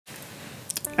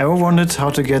Ever wondered how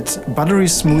to get buttery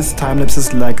smooth time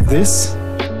lapses like this?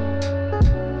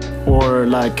 Or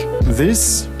like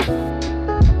this?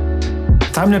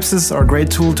 Time lapses are a great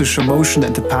tool to show motion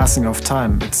and the passing of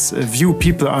time. It's a view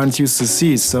people aren't used to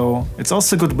see, so it's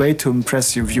also a good way to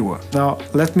impress your viewer. Now,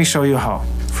 let me show you how.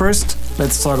 First,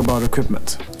 let's talk about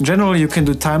equipment. In general, you can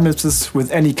do time lapses with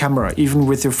any camera, even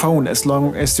with your phone, as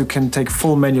long as you can take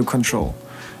full manual control.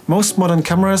 Most modern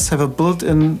cameras have a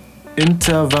built-in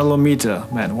intervalometer.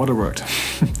 Man, what a word.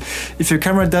 If your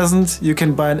camera doesn't, you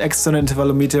can buy an external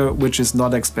intervalometer, which is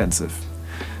not expensive.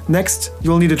 Next,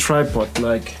 you'll need a tripod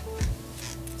like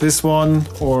this one,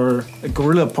 or a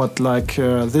gorilla pod like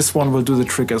this one will do the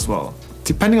trick as well.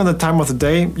 Depending on the time of the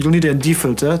day, you'll need a ND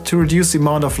filter to reduce the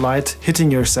amount of light hitting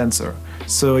your sensor,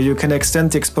 so you can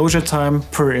extend the exposure time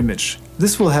per image.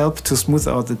 This will help to smooth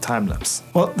out the time lapse.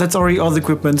 Well, that's already all the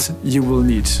equipment you will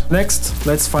need. Next,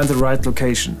 let's find the right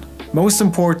location. Most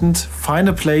important, find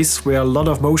a place where a lot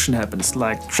of motion happens,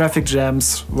 like traffic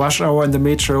jams, rush hour in the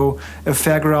metro, a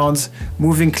fairground,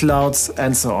 moving clouds,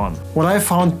 and so on. What I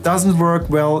found doesn't work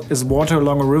well is water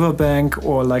along a riverbank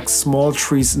or like small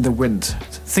trees in the wind.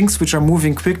 Things which are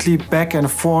moving quickly back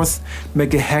and forth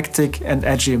make a hectic and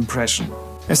edgy impression.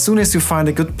 As soon as you find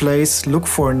a good place, look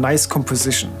for a nice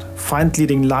composition. Find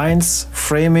leading lines,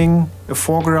 framing, a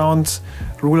foreground,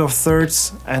 rule of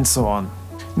thirds, and so on.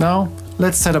 Now,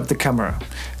 let's set up the camera.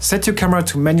 Set your camera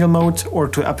to manual mode or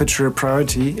to aperture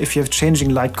priority if you have changing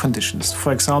light conditions,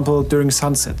 for example during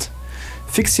sunset.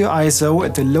 Fix your ISO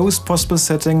at the lowest possible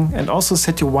setting and also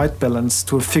set your white balance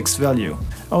to a fixed value.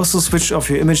 Also switch off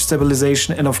your image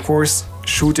stabilization and of course,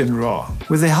 shoot in RAW.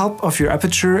 With the help of your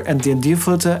aperture and the ND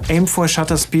filter, aim for a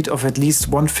shutter speed of at least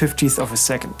 1/50th of a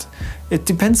second. It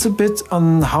depends a bit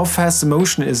on how fast the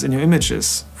motion is in your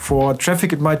images. For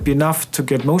traffic it might be enough to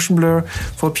get motion blur.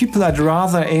 For people I'd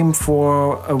rather aim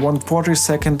for a 1/4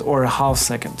 second or a half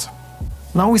second.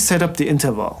 Now we set up the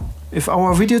interval. If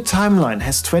our video timeline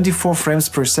has 24 frames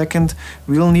per second,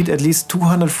 we'll need at least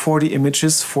 240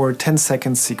 images for a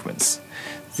 10-second sequence.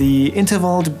 The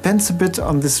interval depends a bit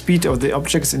on the speed of the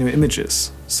objects in your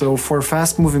images. So for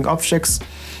fast-moving objects,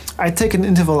 I take an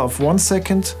interval of 1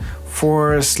 second.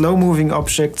 For slow-moving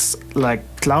objects like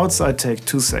clouds, I take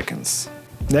 2 seconds.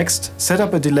 Next, set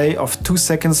up a delay of 2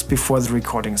 seconds before the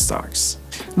recording starts.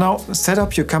 Now, set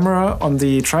up your camera on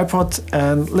the tripod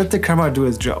and let the camera do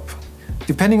its job.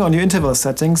 Depending on your interval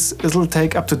settings, it'll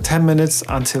take up to 10 minutes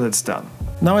until it's done.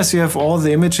 Now as you have all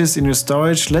the images in your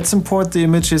storage, let's import the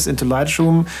images into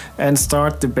Lightroom and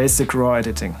start the basic RAW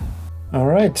editing.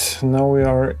 Alright, now we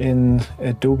are in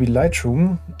Adobe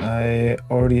Lightroom. I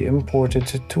already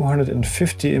imported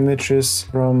 250 images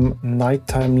from night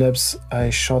time lapse I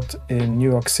shot in New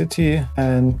York City,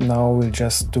 and now we'll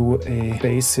just do a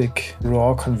basic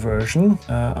RAW conversion.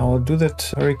 I will do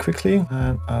that very quickly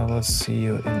and I will see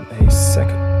you in a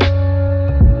second.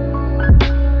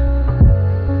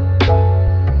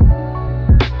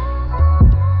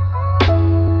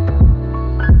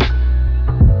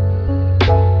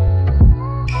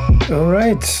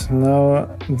 Alright, now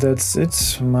that's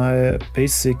it, my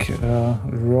basic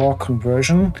RAW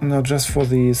conversion. Now just for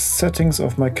the settings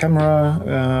of my camera,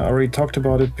 I already talked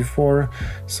about it before,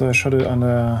 so I shot it on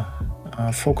a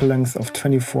focal length of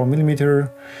 24mm,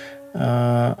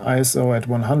 ISO at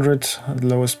 100, the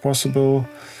lowest possible,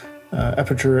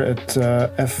 aperture at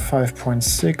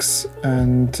f5.6,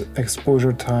 and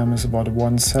exposure time is about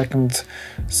 1 second,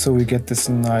 so we get this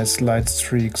nice light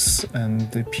streaks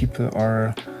and the people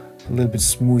are a little bit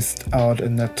smoothed out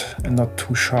and not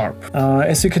too sharp.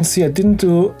 As you can see, I didn't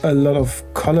do a lot of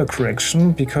color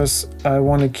correction because I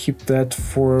want to keep that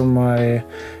for my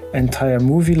entire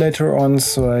movie later on,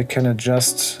 so I can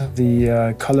adjust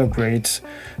the color grade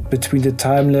between the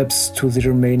time lapse to the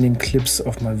remaining clips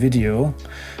of my video.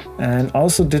 And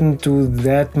also didn't do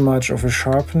that much of a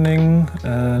sharpening,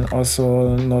 and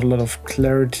also not a lot of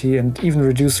clarity, and even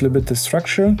reduce a little bit the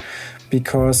structure,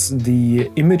 because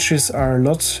the images are a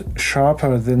lot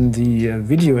sharper than the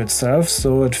video itself,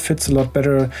 so it fits a lot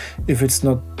better if it's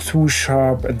not too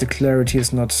sharp and the clarity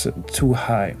is not too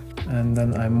high. And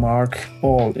then I mark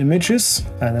all images,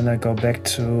 and then I go back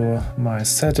to my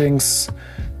settings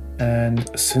and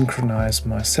synchronize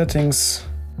my settings.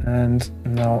 And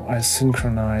now I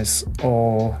synchronize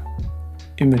all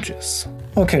images.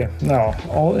 Okay, now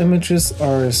all images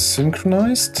are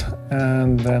synchronized,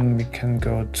 and then we can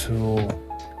go to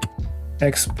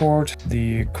export.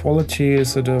 The quality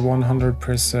is at a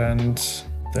 100%.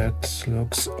 That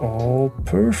looks all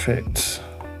perfect.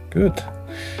 Good.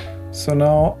 So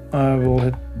now I will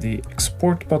hit the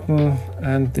export button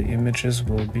and the images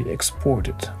will be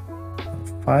exported.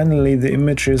 finally the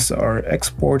images are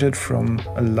exported from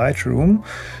Lightroom,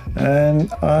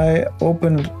 and I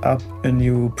opened up a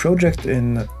new project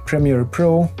in Premiere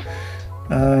Pro,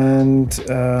 and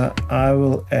I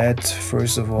will add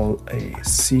first of all a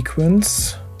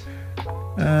sequence,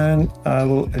 and I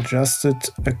will adjust it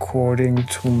according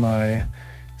to my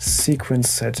sequence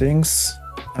settings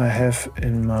I have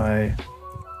in my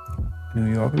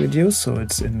New York video. So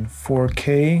it's in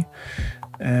 4K,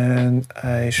 and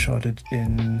I shot it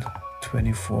in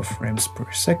 24 frames per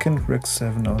second, Rec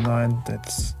 709.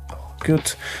 That's all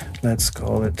good. Let's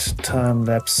call it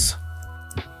Timelapse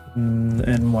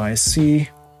NYC.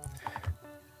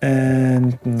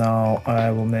 And now I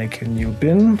will make a new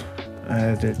bin,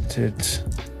 edited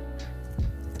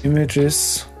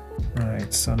images.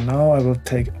 Right, so now I will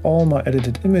take all my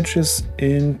edited images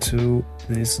into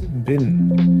this bin.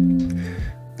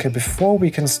 Okay, before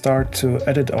we can start to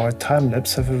edit our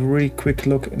time-lapse, have a really quick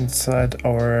look inside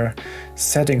our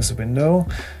settings window.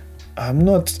 I'm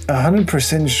not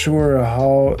 100% sure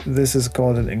how this is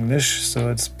called in English, so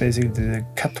it's basically the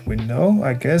cut window,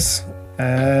 I guess.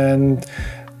 And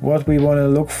what we want to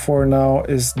look for now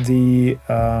is the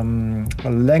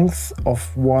length of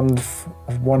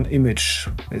one image,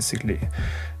 basically.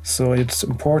 So it's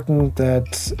important that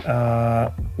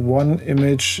one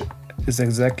image is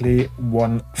exactly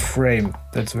one frame.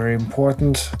 That's very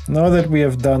important. Now that we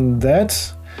have done that,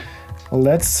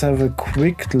 let's have a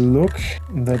quick look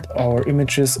that our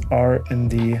images are in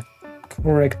the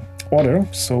correct order.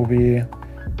 So we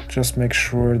just make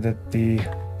sure that the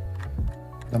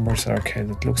numbers are okay.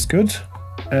 That looks good.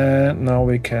 And now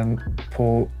we can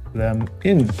pull them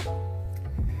in.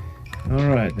 All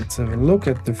right, let's have a look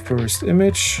at the first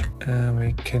image.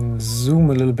 We can zoom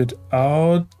a little bit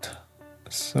out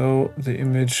so the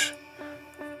image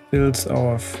fills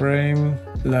our frame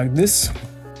like this.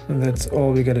 And that's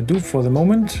all we gotta do for the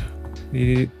moment.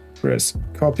 We press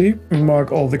copy, we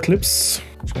mark all the clips,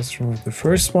 just remove the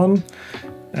first one,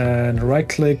 and right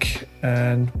click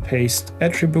and paste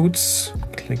attributes.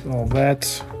 Click all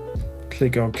that,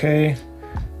 click OK,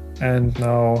 and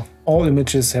now all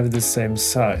images have the same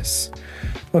size.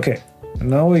 Okay,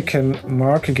 now we can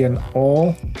mark again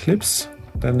all clips,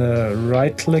 then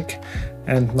right click,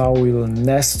 and now we will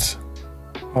nest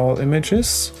all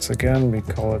images. So again, we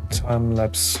call it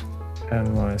Timelapse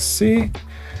NYC.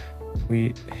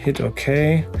 We hit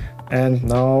OK, and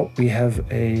now we have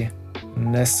a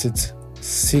nested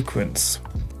sequence.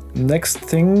 Next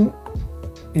thing,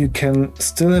 you can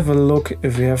still have a look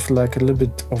if you have like a little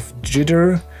bit of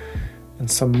jitter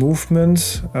and some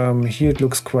movement. Here it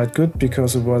looks quite good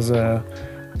because it was a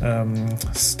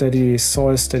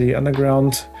steady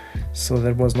underground, so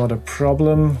that was not a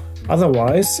problem.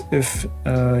 Otherwise, if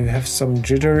you have some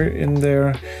jitter in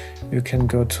there, you can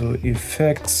go to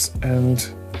Effects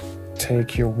and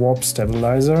take your warp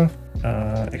stabilizer.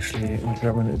 Actually, in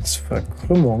German it's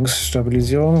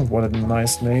Verkrümmungsstabilisierung. What a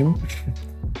nice name.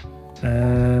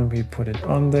 And we put it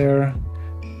on there.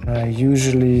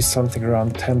 Usually something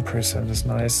around 10% is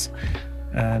nice.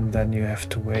 And then you have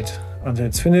to wait until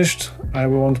it's finished. I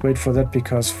won't wait for that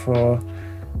because for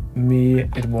me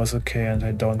it was okay and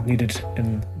I don't need it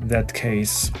in that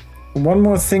case. One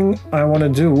more thing I want to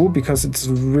do, because it's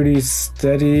really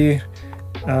steady,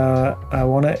 I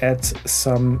want to add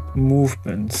some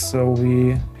movement. So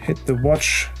we hit the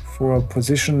watch for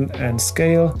position and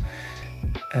scale,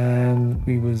 and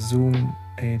we will zoom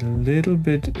a little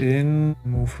bit in,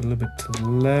 move a little bit to the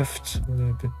left, a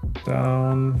little bit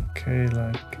down, okay,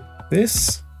 like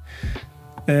this.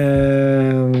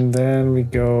 And then we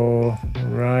go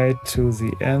right to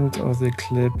the end of the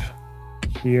clip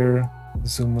here,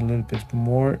 zoom a little bit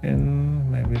more in,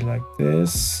 maybe like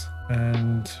this,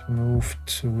 and move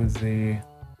to the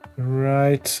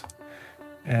right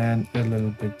and a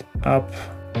little bit up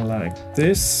like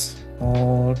this,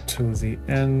 all to the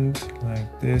end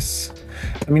like this.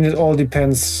 I mean, it all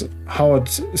depends how it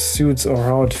suits or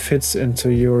how it fits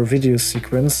into your video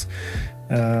sequence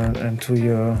and to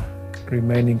your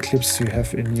remaining clips you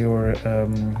have in your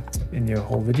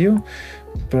whole video.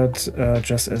 But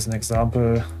just as an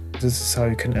example, this is how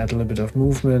you can add a little bit of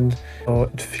movement. So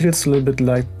it feels a little bit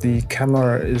like the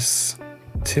camera is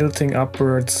tilting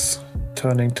upwards,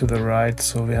 turning to the right.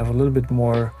 So we have a little bit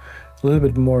more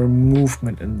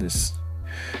movement in this.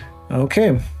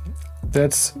 Okay,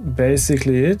 that's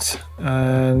basically it.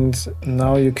 And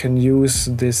now you can use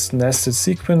this nested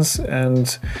sequence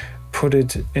and put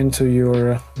it into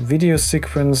your video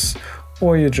sequence,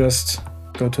 or you just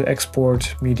go to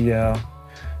export media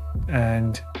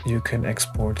and you can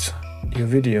export your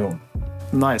video.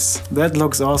 Nice, that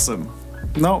looks awesome.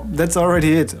 No, that's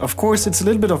already it. Of course, it's a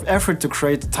little bit of effort to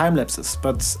create time lapses,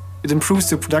 but it improves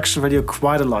your production value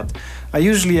quite a lot. I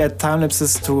usually add time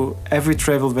lapses to every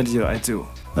travel video I do.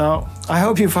 Now, I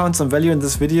hope you found some value in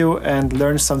this video and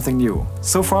learned something new.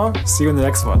 So far, see you in the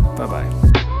next one. Bye bye.